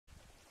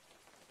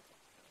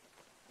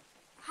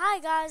Hi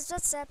guys,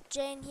 what's up?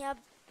 Jane here,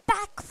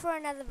 back for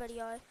another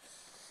video.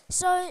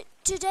 So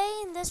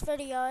today in this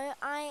video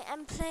I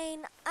am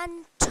playing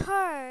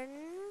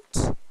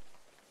Unturned.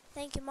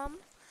 Thank you, Mom.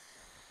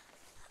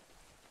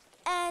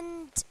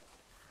 And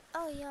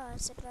oh yeah, I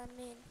said what I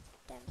mean.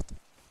 Damn it.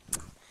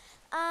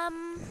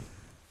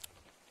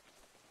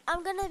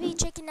 I'm gonna be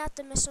checking out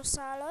the missile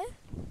silo,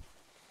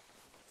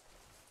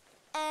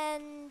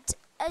 and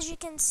as you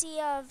can see,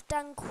 I've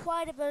done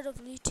quite a bit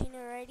of looting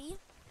already.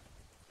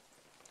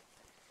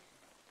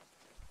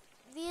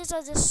 These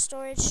are the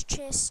storage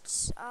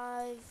chests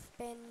I've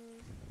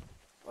been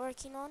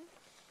working on.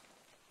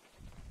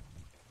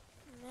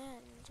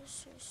 Man,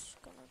 this is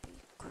gonna be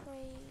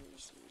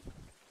crazy.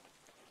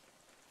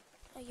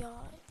 Oh yeah,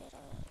 I better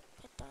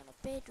put down a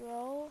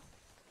bedroll.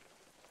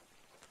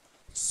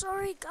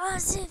 Sorry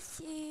guys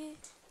if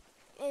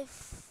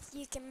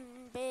you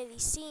can barely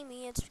see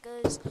me, it's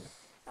because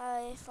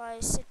if I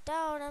sit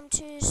down I'm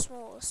too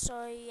small,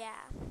 so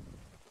yeah.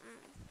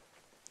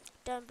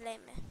 Don't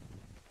blame me.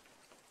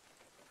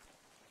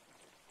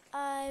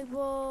 I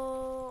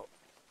will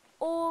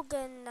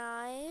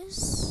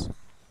organize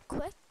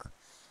quick.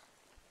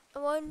 It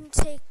won't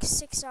take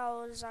 6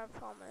 hours, I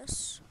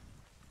promise.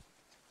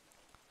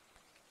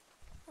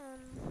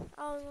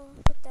 I'll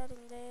put that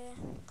in there.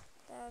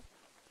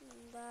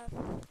 That.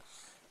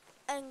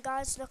 And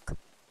guys, look.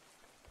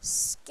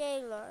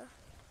 Scaler.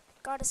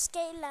 Got a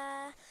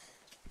scaler.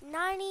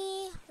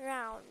 90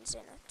 rounds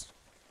in it.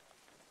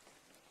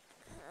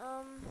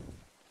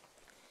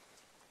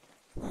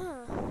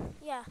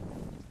 Yeah.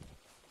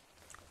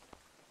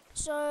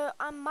 So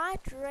I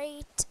might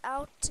rate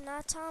out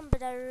tonight time,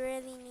 but I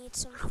really need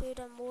some food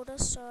and water,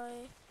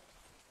 so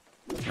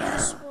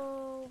this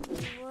will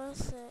be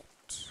worth it.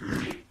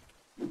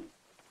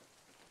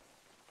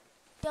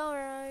 Don't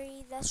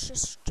worry, that's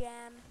just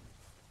jam.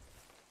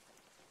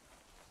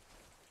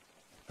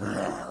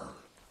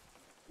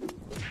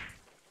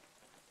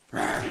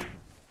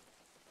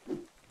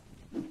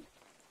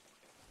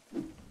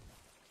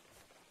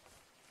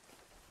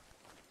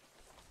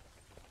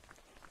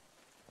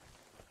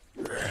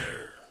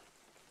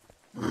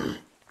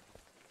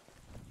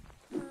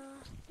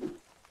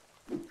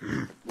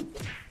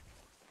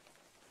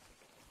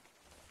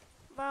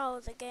 Wow,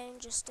 the game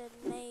just did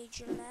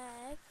major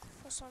lag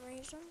for some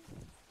reason.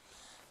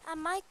 I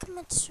might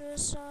commit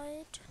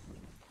suicide.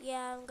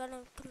 Yeah, I'm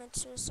gonna commit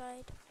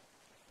suicide.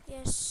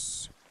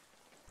 Yes.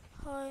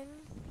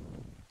 Home.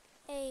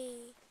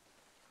 Hey.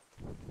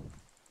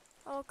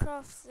 I'll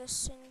craft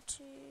this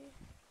into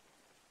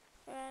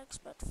rags,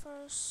 but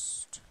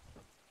first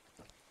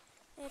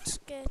let's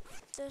get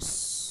this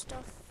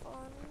stuff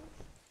on.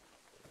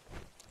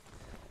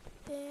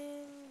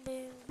 Boom,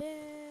 boom,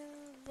 boom,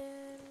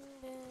 boom,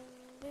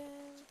 boom,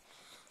 boom.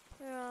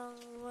 Wrong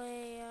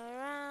way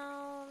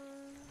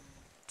around.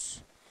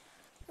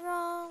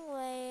 Wrong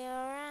way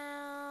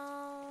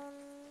around.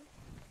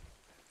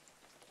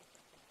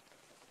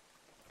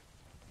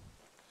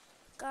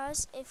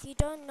 Guys, if you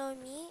don't know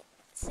me,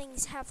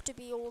 things have to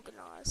be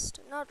organized.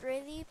 Not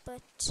really,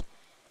 but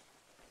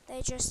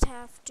they just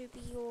have to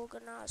be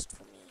organized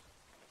for me.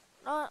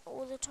 Not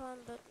all the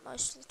time, but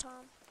most of the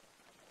time.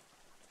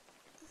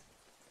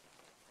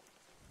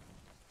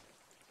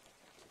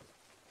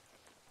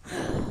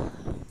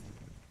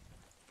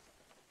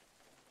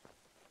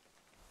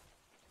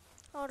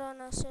 Hold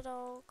on, I said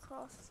I'll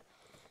craft,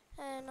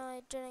 and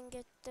I didn't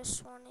get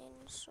this one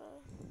in, so.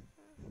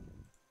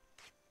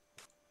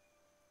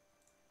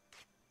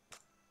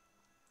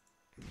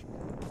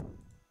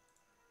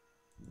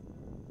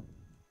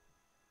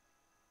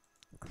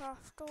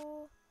 Craft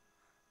all.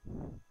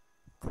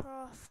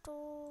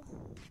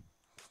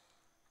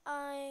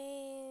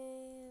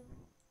 A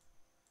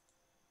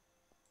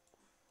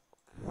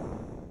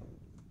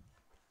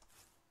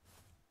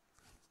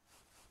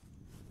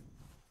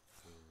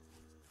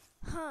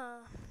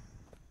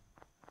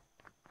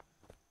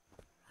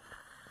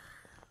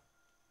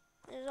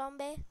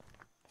zombie.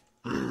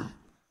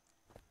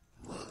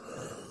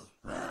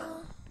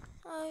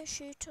 Oh,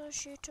 shoot.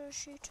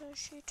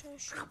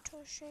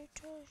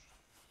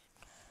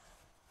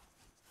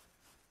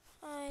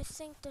 I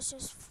think this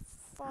is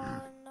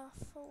far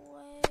enough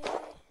away.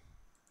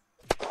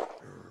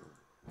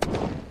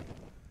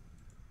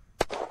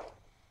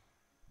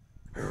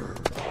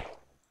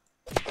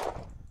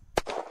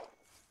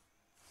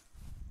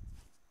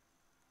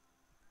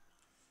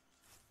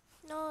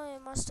 No, I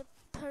must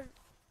have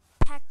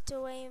packed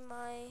away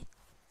my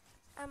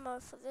ammo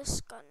for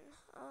this gun.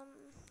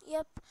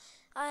 Yep,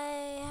 I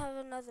have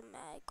another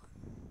mag.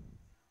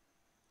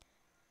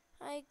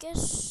 I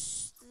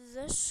guess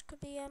this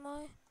could be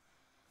ammo.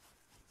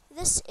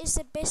 This is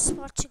the best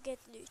spot to get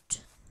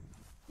loot.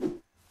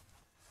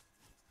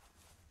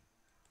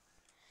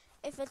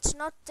 If it's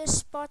not this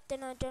spot,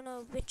 then I don't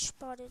know which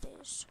spot it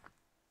is.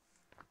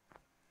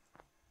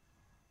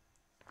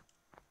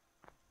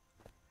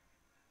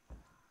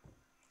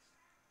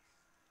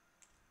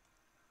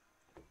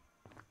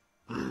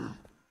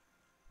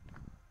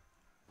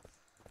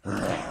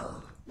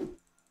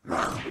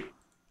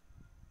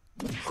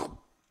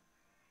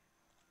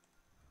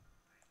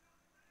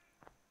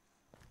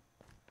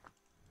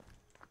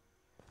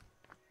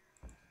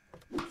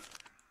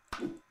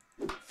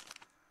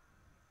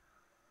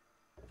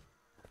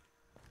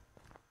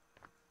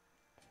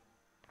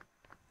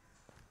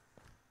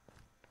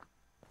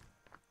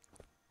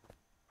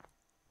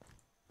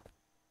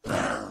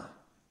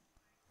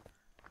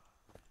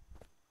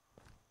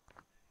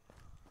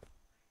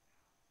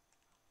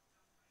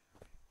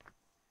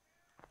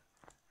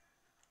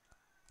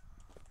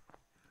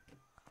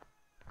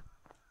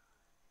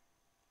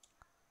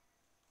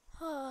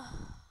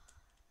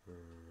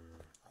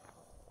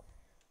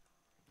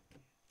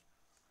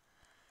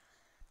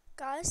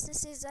 Guys,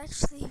 this is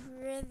actually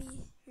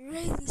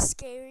really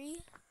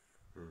scary.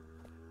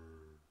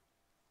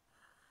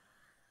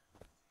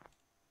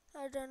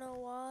 I don't know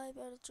why,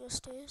 but it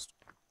just is.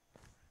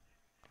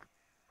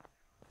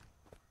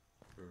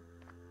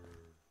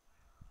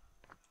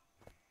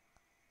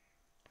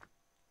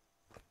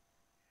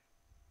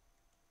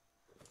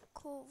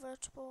 Cool,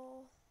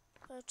 vertical,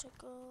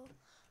 vertical,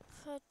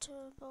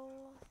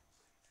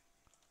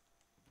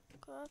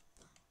 grab.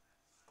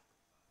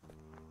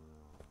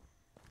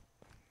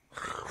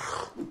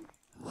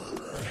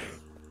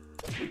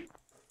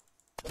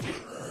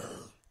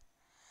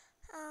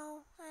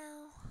 Ow,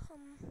 ow,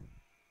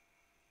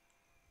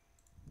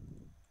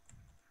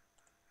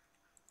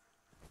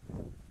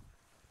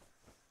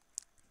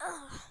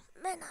 Oh,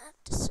 man, I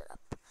have to sit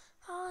up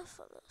high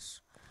for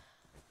this.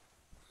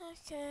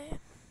 Okay.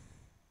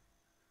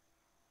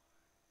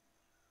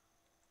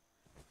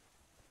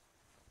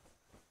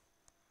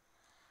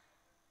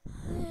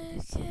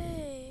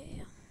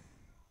 Okay.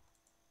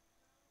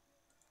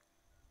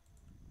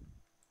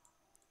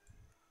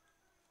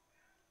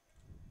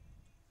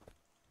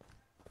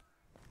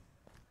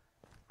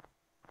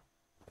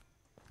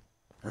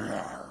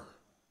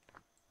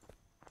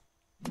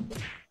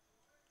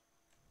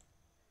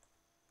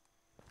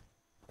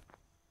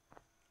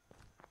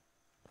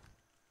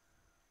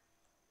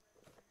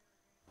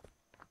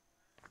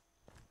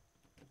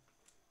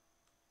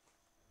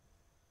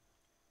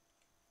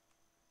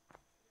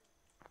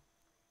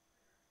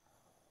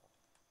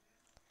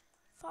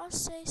 If I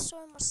say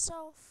so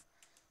myself,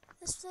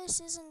 this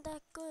place isn't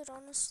that good,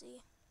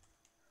 honestly.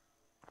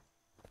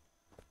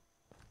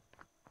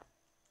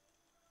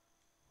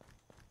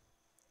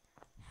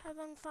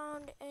 Haven't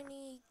found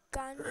any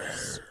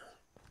guns.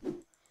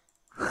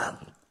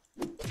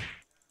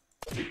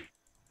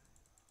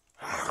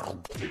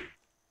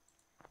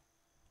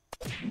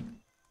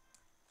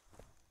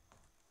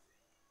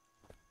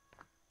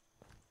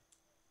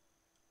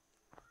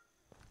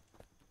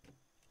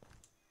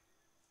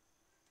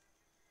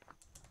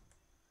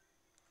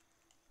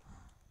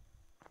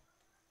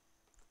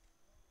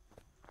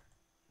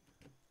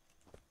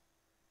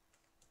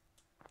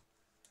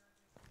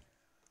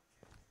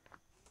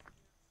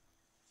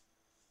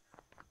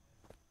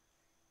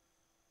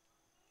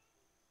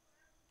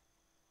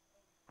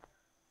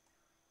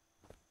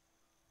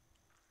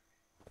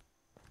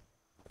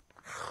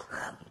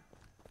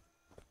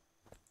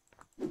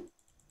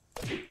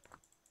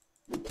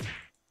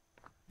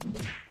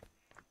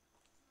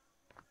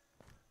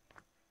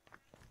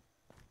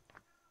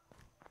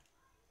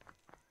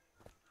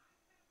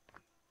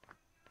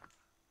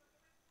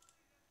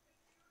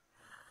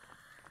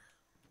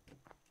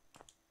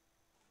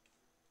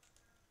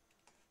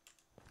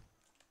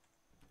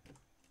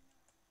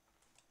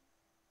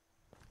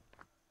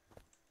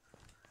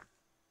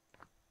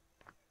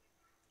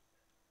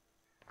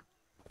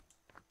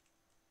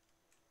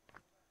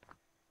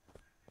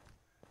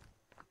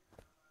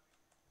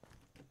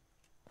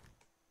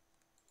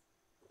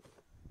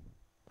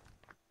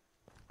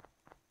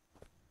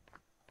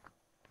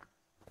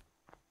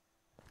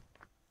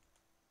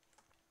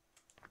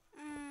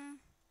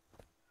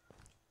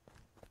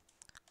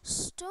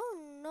 Still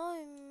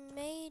no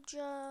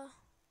major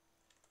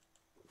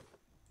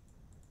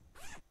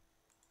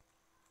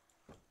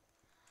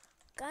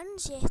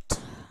guns yet.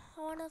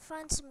 I wanna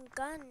find some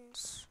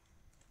guns.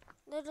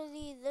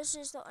 Literally, this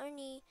is the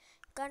only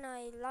gun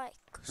I like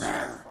so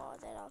far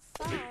that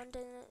I've found,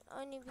 and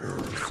only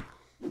because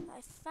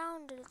I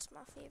found it, it's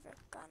my favorite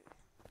gun.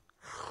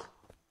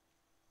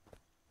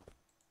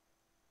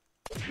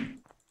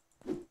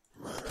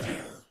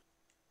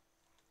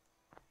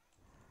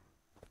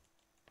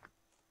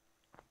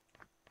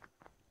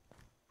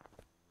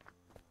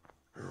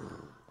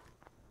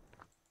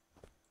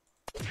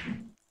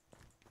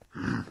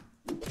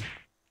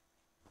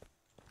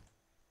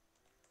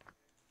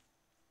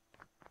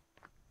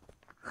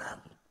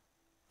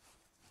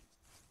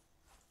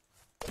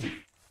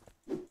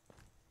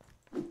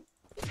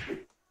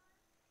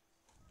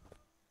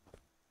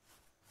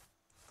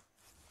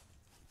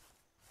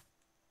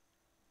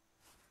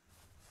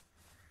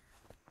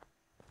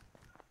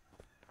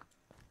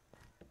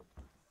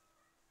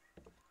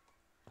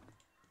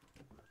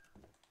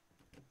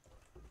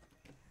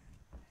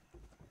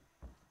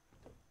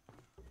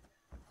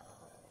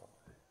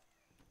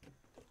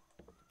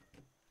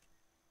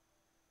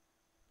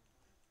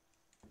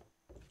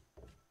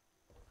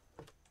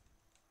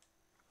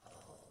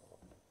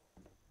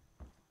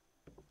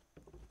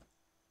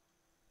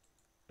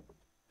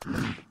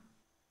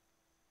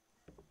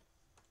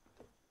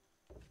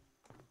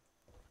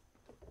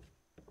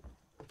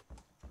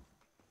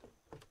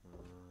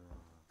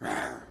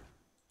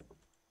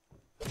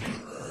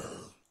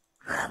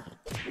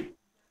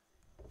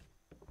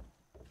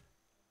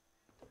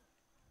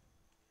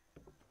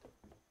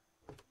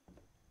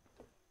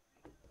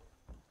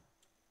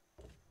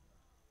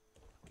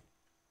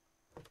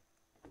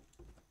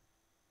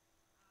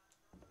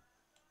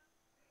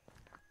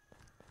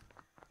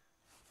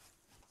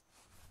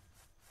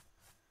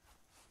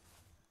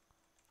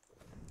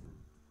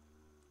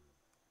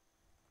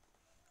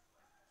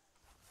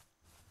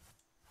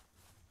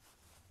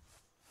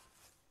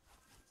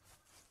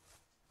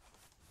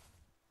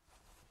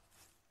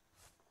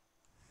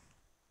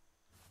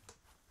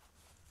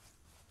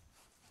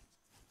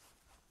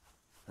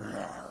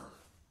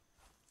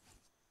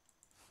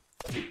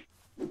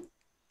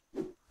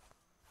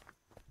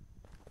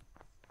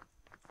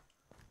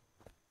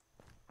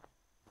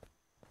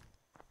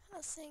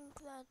 think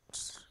that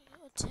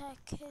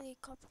attack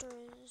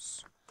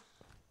helicopters.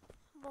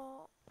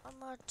 Well, I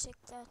might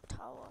take that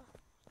tower.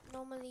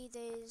 Normally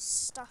there's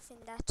stuff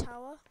in that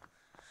tower.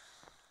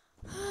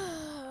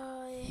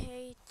 I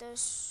hate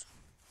this.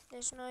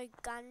 There's no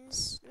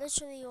guns.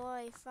 Literally all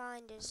I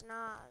find is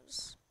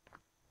knives.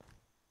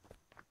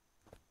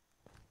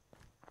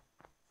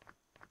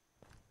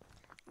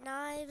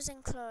 Knives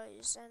and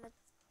clothes and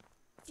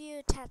a few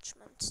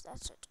attachments,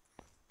 that's it.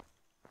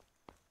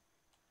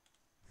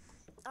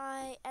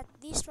 I at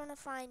least want to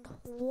find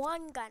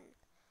one gun.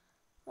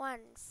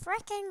 One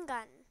frickin'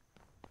 gun.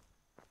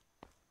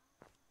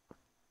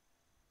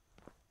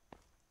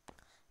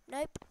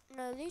 Nope,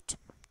 no loot.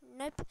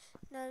 Nope,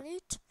 no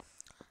loot.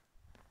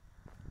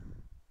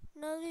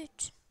 No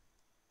loot.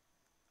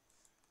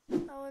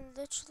 I would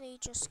literally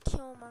just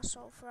kill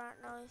myself right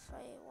now if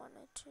I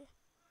wanted to.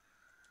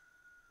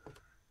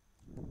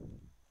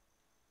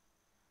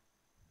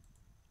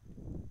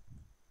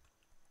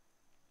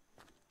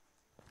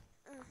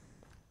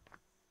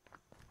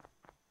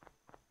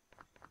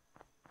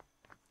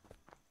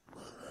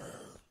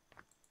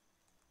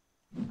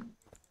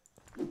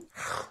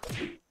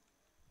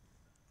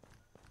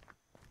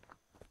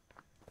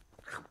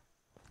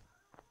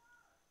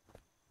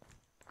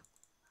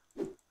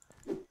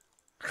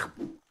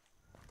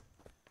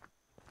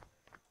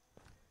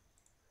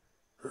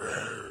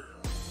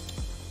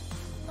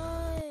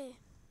 No!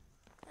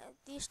 At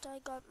least I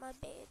got my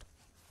bed.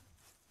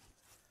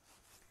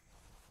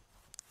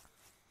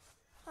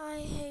 I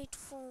hate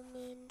full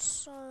moon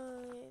so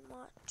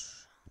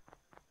much.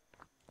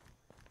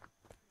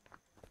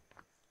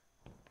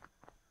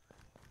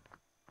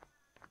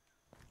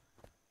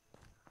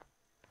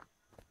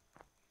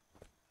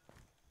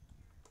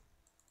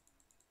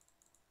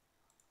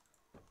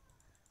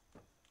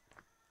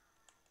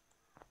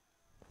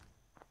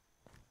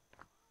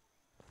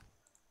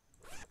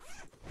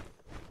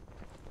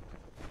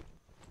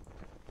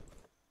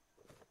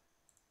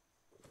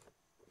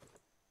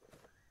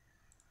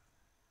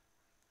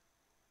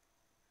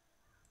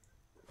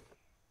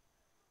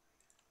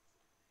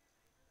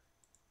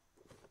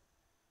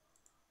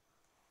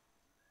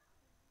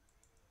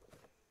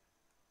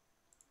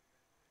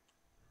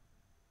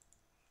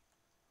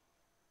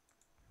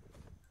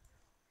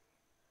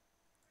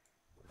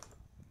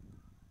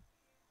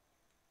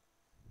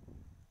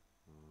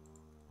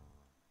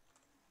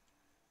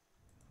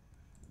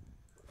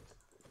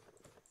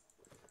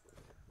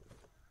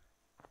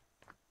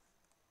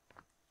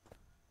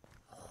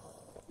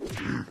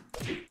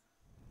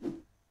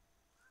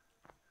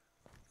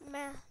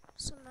 Man,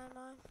 so man.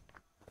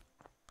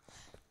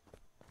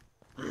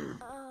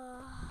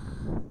 Oh.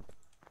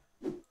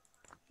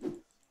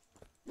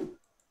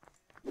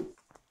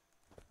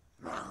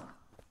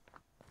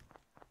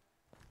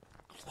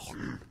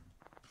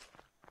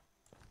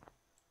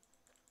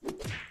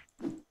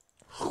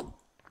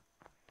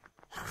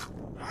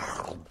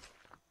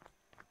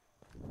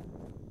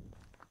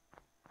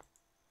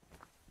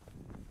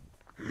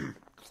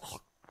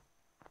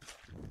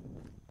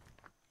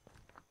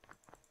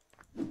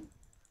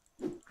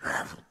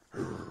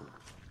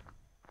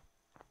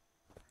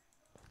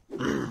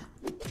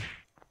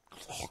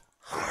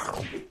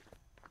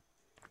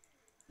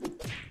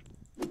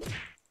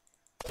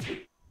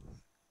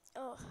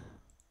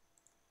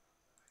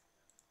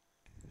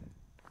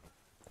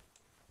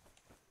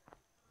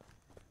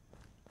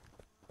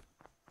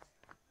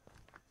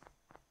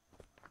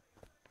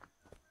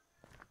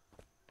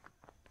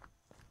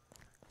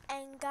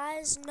 And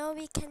guys, no,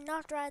 we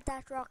cannot ride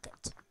that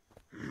rocket.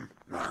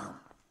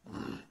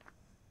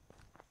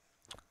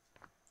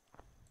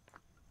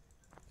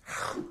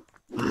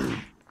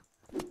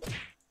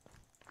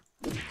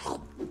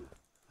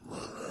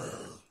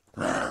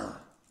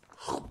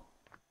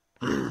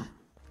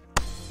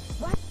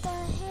 What the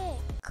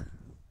heck?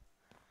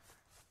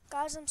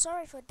 Guys, I'm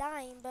sorry for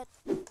dying, but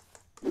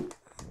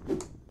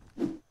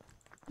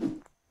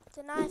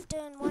the knife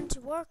didn't want to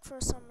work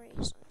for some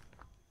reason.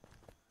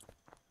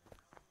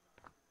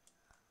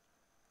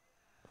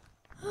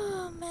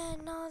 Oh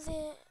man, now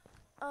they...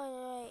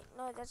 Oh wait,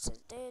 no, that's a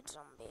dead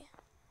zombie.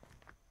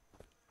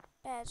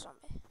 Bad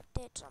zombie.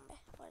 Dead zombie.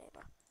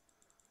 Whatever.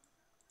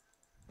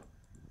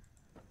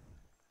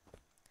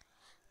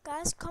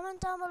 Guys,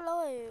 comment down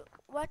below.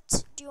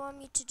 What do you want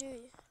me to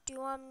do? Do you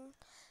want...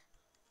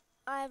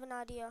 I have an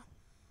idea.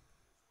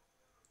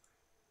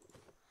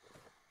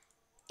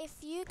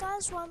 If you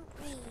guys want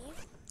me...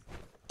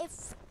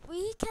 If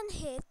we can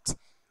hit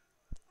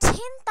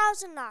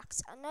 10,000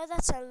 likes. I know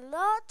that's a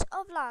lot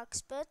of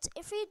likes, but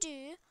if we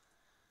do,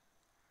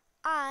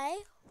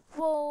 I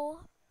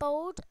will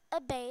build a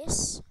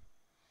base,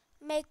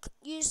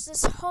 use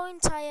this whole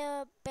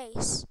entire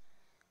base,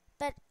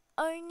 but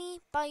only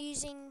by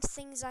using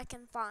things I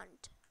can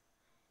find.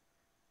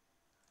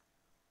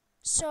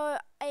 So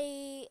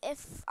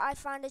if I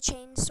find a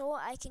chainsaw,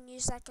 I can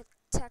use that to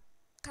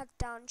cut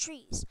down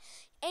trees.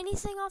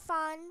 Anything I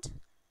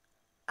find,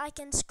 I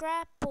can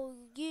scrap or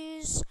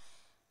use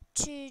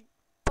to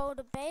build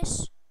a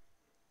base.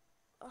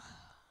 Oh,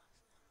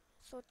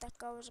 thought that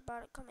guy was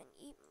about to come and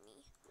eat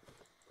me.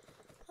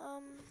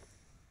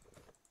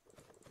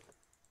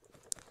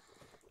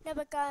 No,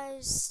 but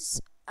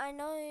guys, I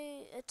know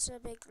it's a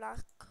big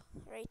luck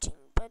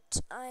rating, but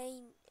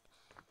I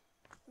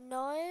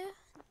know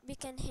we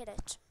can hit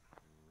it.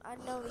 I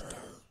know we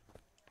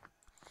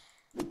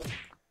can.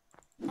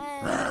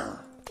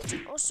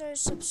 And also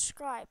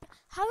subscribe.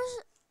 How is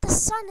it? The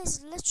sun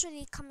is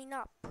literally coming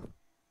up.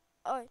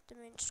 Oh, the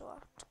moon's still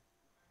out.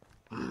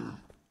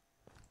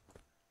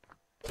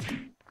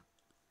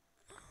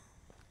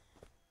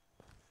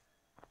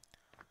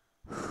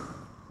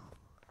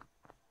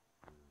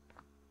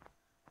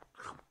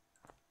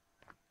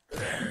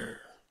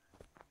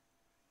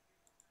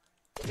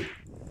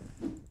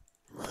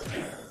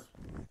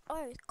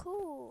 Oh,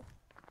 cool.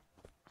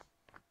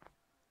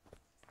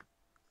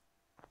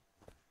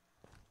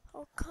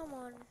 Oh, come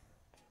on.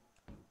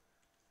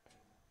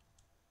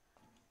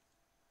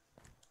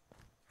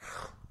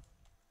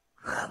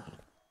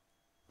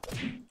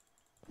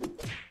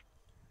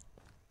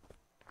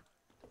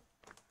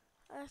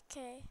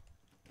 Okay.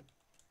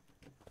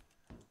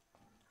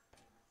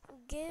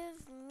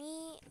 Give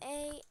me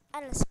a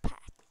Alice pack.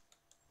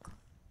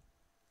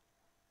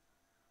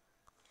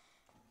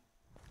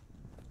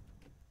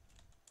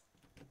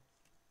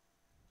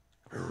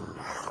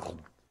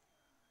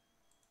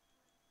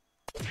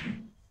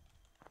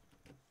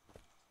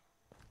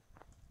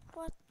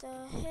 What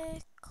the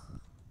heck?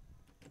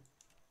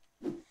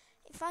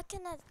 If I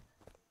can at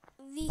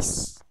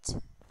least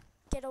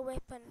get a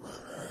weapon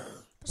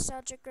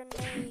besides a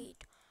grenade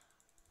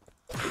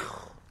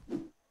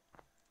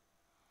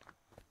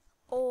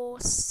or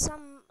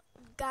some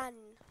gun,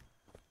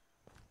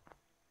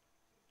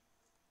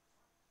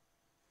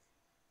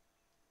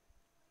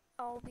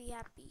 I'll be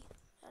happy.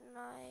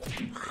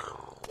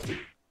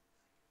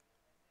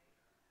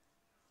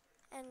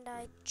 And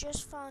I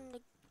just found a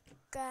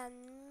gun.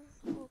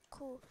 Oh,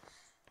 cool.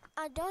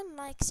 I don't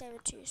like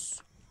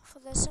saber-tooth for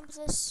the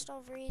simplest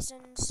of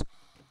reasons.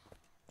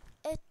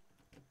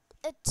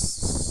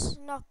 It's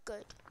not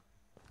good.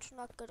 It's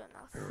not good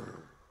enough.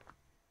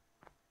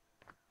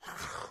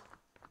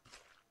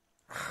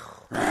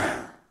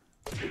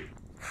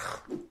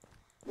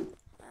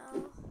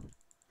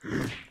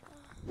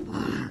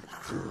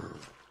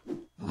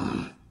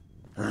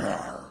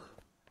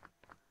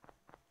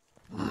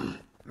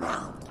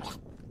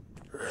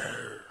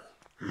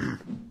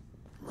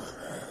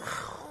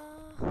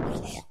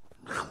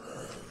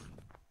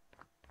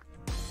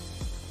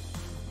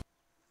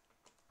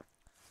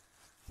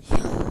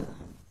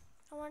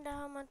 I wonder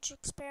how much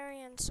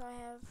experience I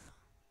have.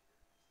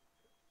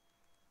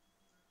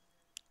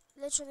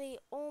 Literally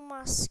all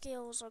my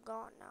skills are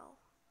gone now.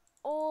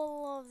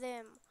 All of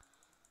them.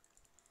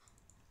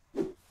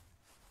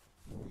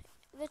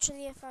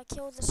 Literally if I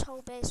kill this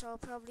whole base I'll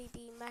probably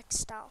be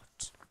maxed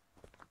out.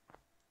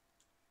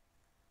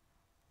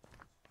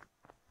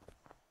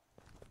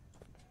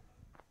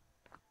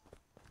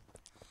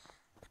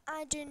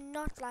 I do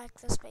not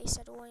like this base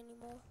at all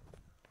anymore.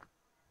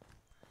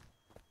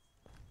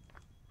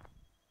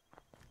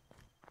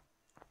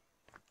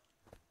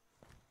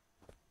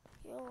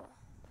 Yo.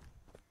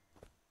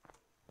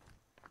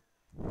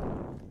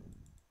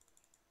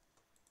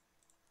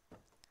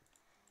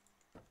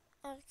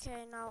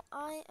 Okay, now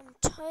I am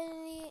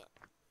totally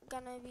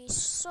gonna be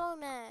so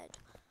mad.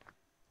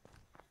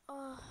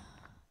 Oh,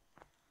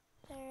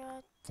 they're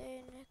right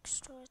there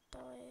next to it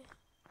though.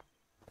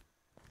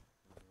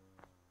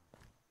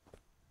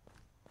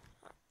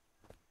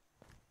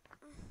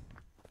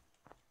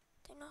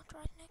 They're not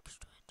right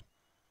next to it.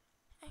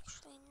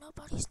 Actually,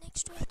 nobody's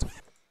next to it.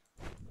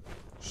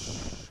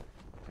 Shh.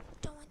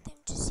 Don't want them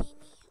to see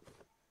me.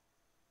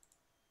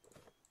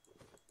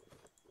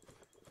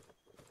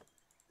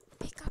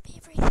 Pick up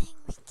everything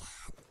we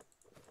can.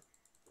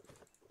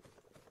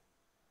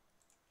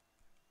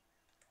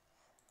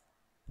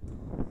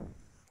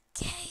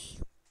 Okay.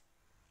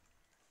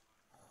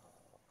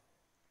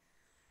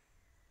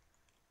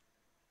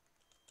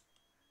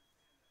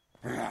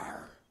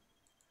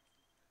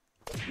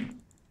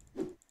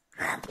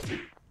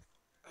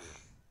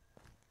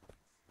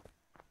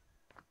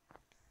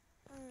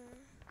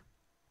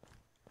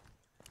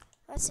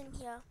 What's in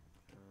here?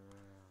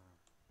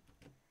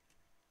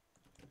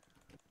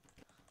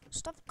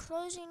 Stop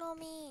closing on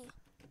me.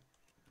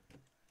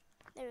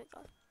 There we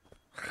go.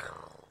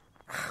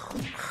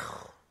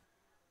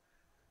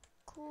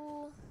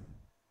 Cool.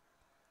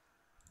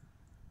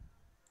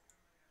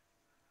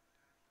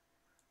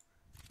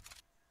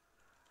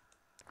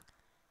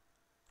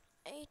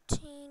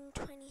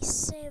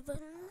 $18.27,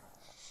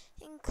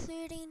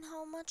 including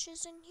how much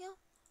is in here?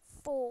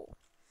 4.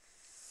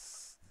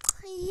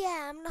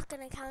 Yeah, I'm not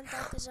gonna count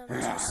that because I'm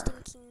too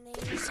stinking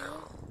lazy.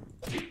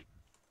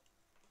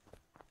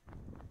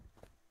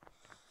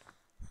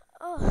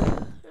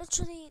 Oh,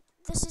 literally,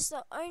 this is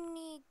the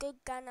only good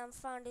gun I've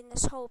found in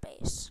this whole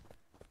base.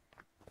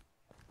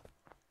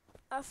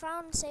 I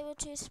found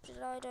saber-tooths,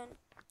 but I don't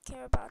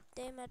care about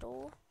them at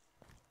all.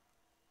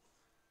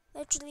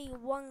 Literally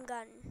 1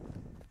 gun.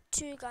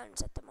 2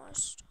 guns at the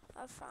most.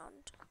 I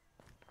found.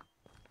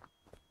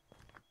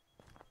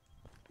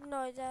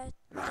 No,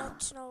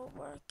 that's not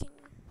working.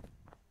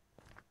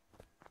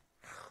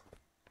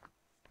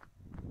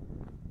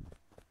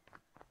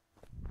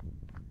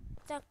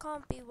 That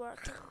can't be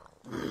working.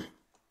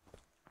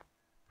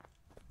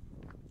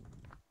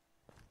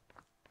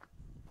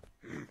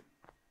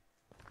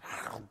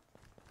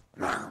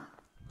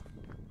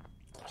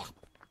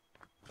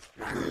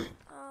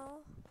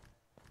 Oh.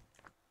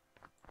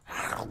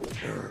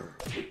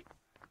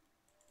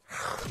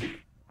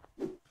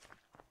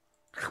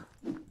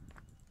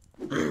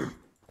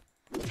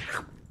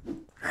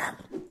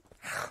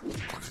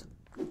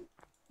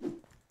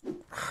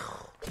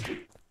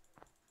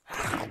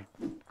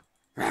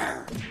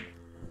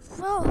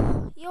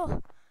 Whoa,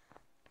 yo.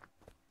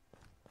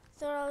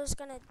 Thought I was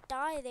gonna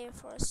die there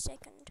for a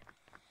second.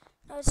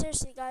 No,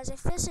 seriously, guys,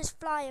 if this is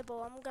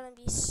flyable, I'm gonna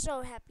be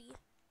so happy.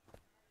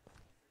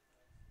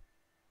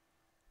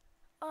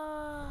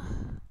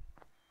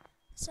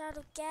 It's out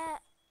of gas.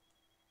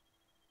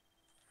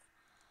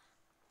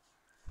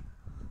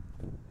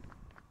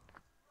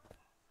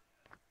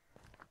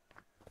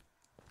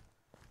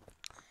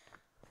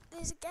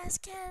 There's a gas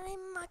can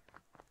in my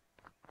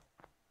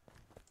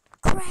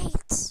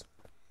crate.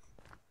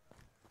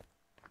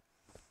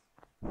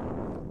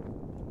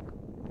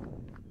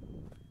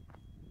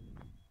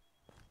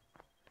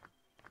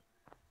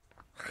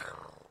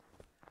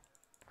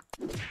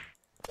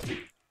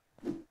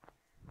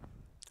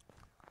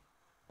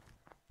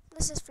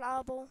 This is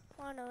flyable.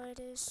 I know it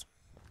is.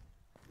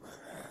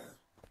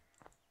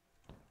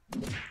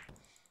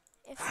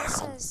 If this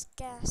has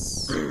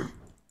gas.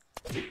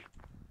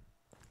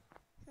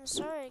 I'm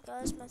sorry,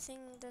 guys, my thing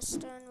just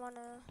don't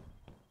wanna.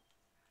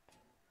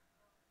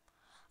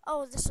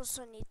 Oh, this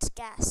also needs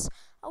gas.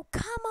 Oh,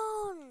 come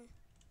on!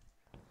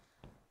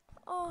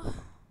 Oh.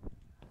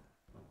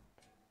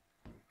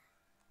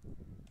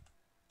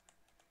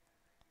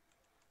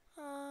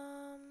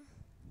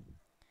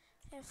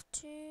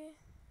 F2.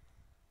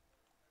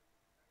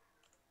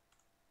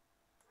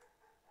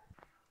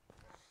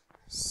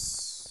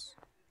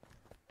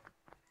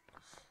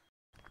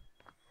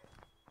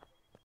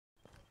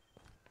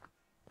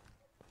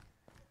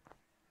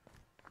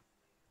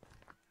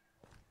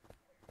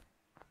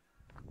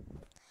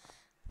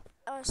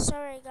 Oh,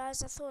 sorry,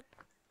 guys, I thought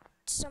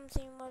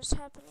something was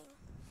happening.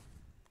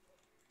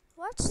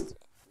 What's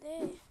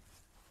there?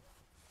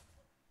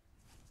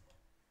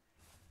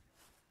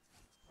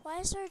 Why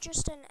is there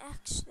just an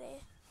X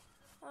there?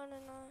 I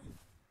don't know.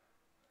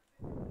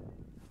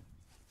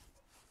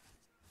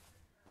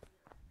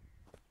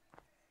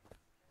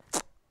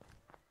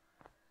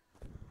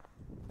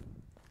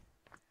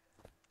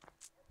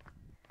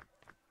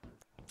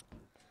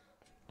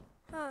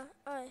 Huh,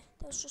 oh,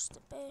 that's just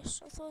the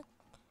base. I thought.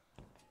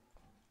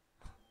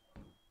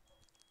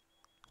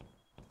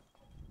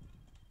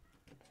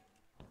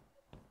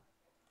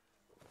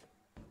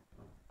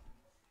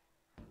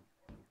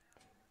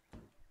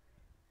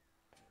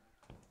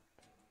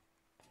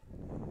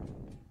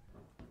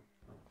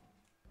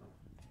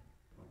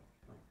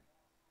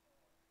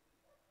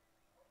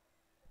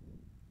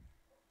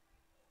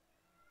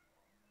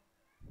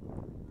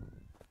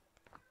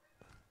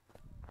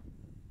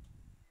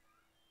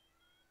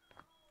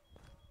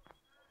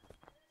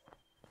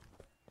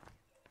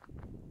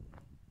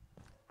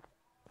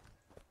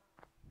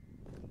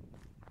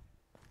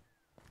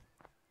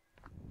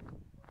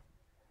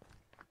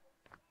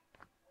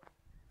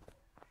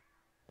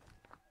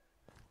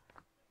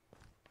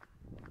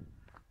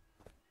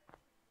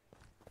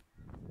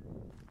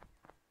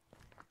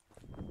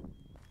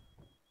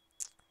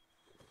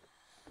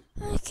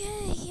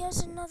 Okay,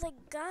 here's another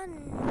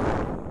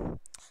gun.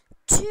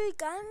 2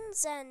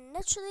 guns and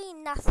literally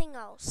nothing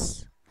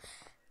else.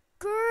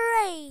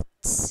 Great!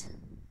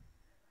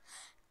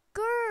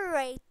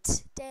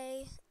 Great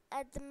day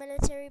at the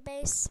military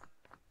base.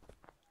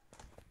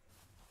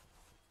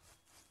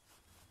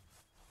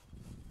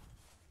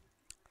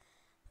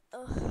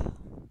 Ugh.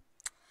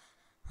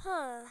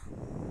 Huh.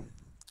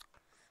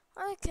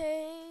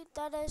 Okay,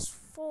 that is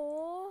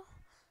 4.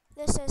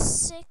 This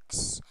is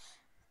 6.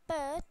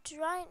 But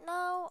right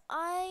now,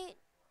 I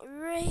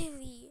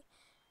really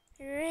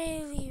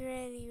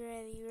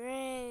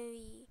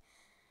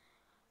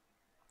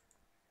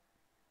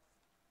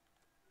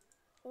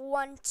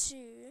want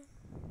to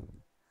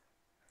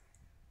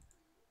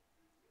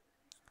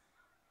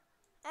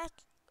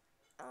act.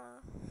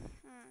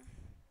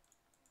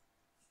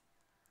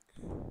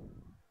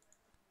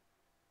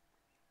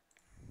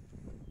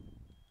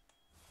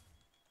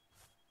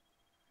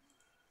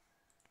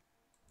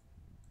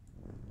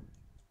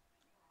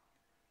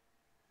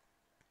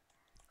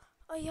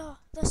 Oh yeah,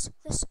 this,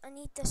 I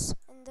need this,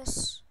 and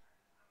this,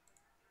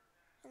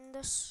 and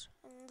this,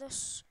 and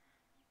this,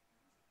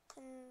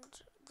 and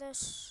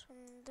this,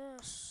 and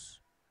this,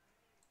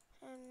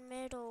 and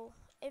metal,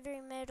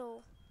 every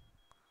metal.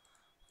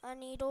 I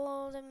need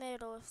all the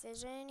metal. If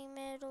there's any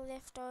metal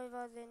left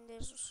over, then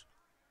there's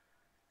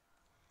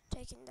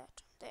taking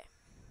that, there.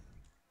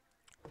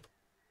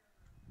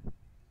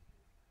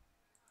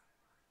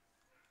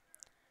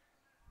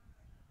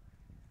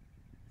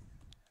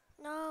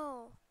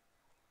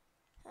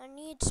 I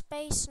need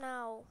space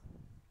now.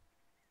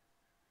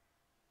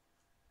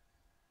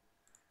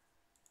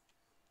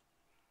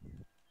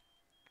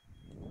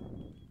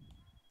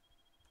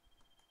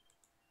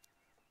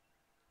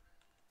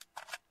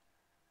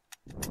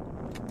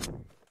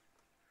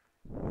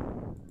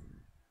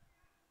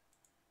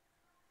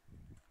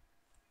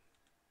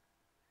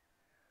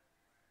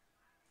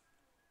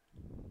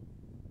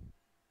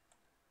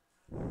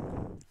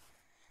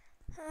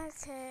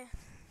 Okay.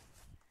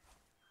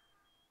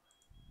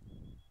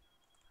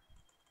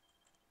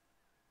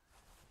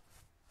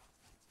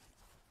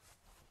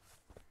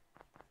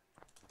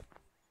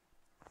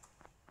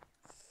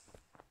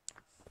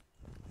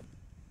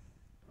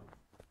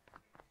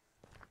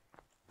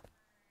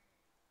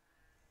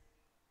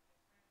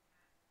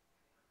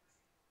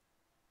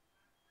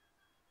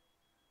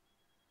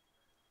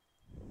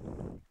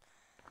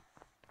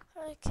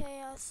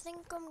 Okay, I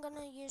think I'm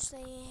gonna use the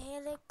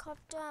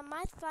helicopter. I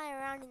might fly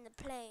around in the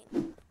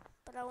plane,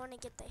 but I want to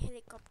get the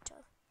helicopter.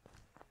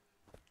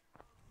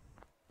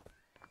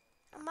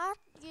 I might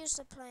use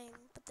the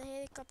plane, but the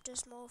helicopter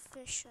is more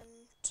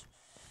efficient.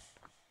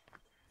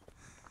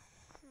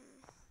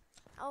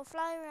 I'll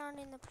fly around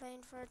in the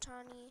plane for a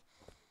tiny,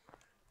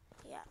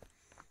 yeah,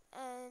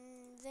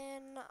 and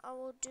then I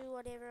will do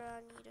whatever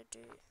I need to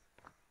do.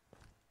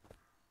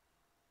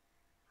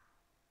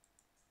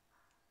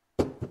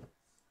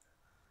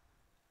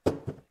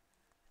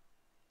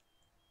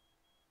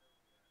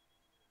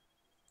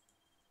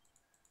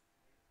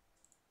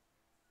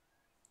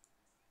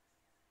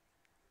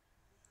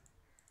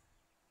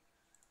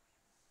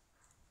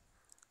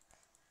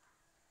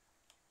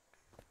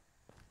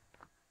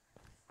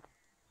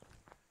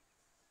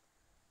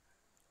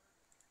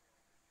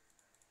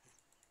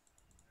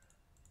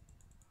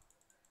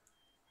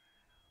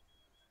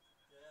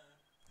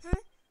 Hmm?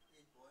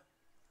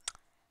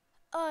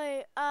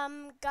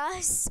 Oh,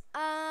 guys,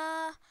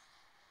 I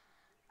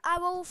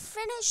will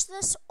finish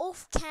this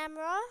off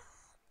camera,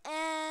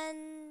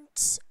 and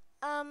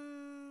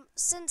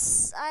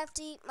since I have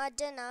to eat my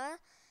dinner,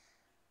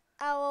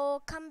 I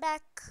will come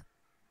back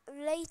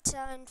later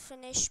and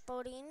finish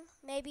building.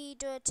 Maybe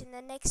do it in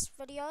the next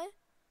video,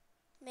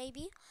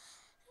 maybe.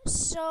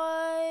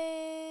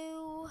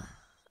 So,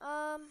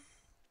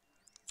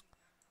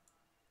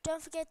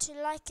 don't forget to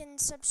like and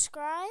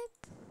subscribe,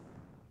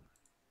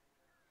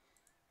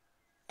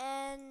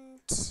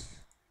 and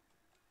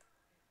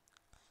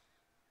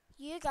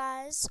you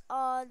guys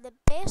are the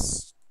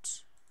best,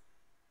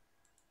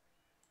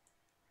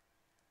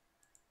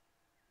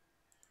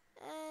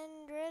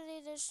 and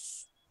really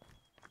there's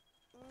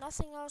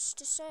nothing else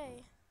to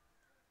say.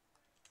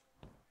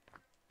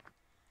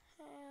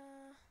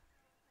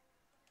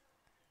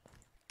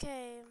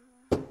 Okay.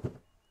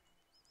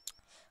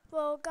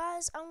 Well,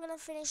 guys, I'm gonna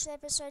finish the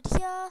episode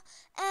here,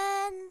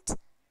 and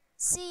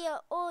see ya,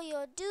 all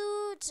your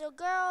dudes or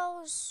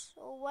girls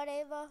or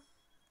whatever,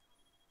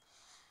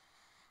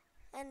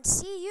 and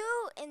see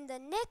you in the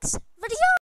next video.